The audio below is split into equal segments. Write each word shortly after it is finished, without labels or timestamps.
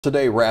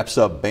Today wraps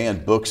up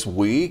Banned Books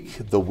Week.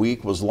 The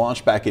week was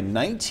launched back in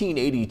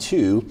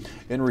 1982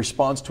 in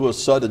response to a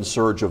sudden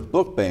surge of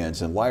book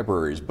bans in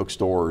libraries,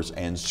 bookstores,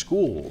 and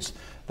schools.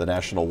 The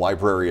National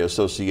Library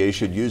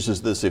Association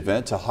uses this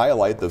event to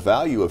highlight the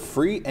value of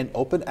free and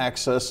open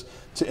access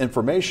to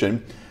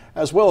information,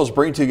 as well as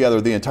bring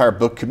together the entire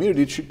book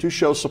community to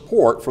show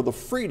support for the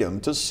freedom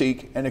to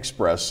seek and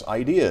express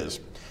ideas.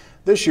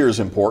 This year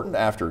is important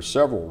after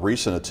several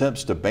recent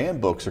attempts to ban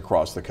books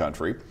across the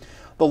country.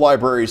 The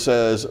library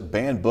says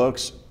banned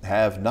books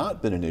have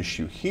not been an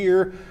issue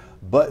here,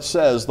 but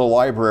says the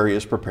library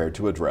is prepared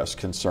to address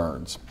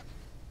concerns.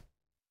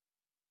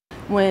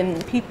 When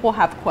people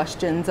have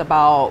questions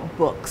about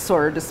books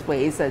or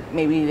displays that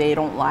maybe they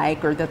don't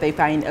like or that they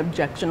find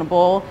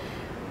objectionable,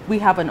 we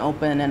have an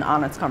open and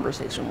honest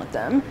conversation with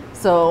them.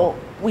 So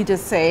we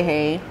just say,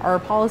 hey, our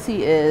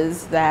policy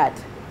is that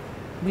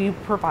we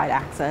provide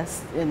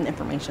access and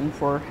information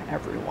for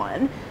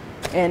everyone.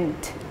 And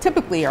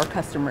typically our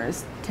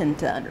customers tend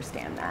to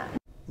understand that.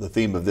 The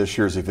theme of this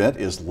year's event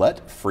is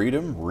Let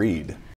Freedom Read.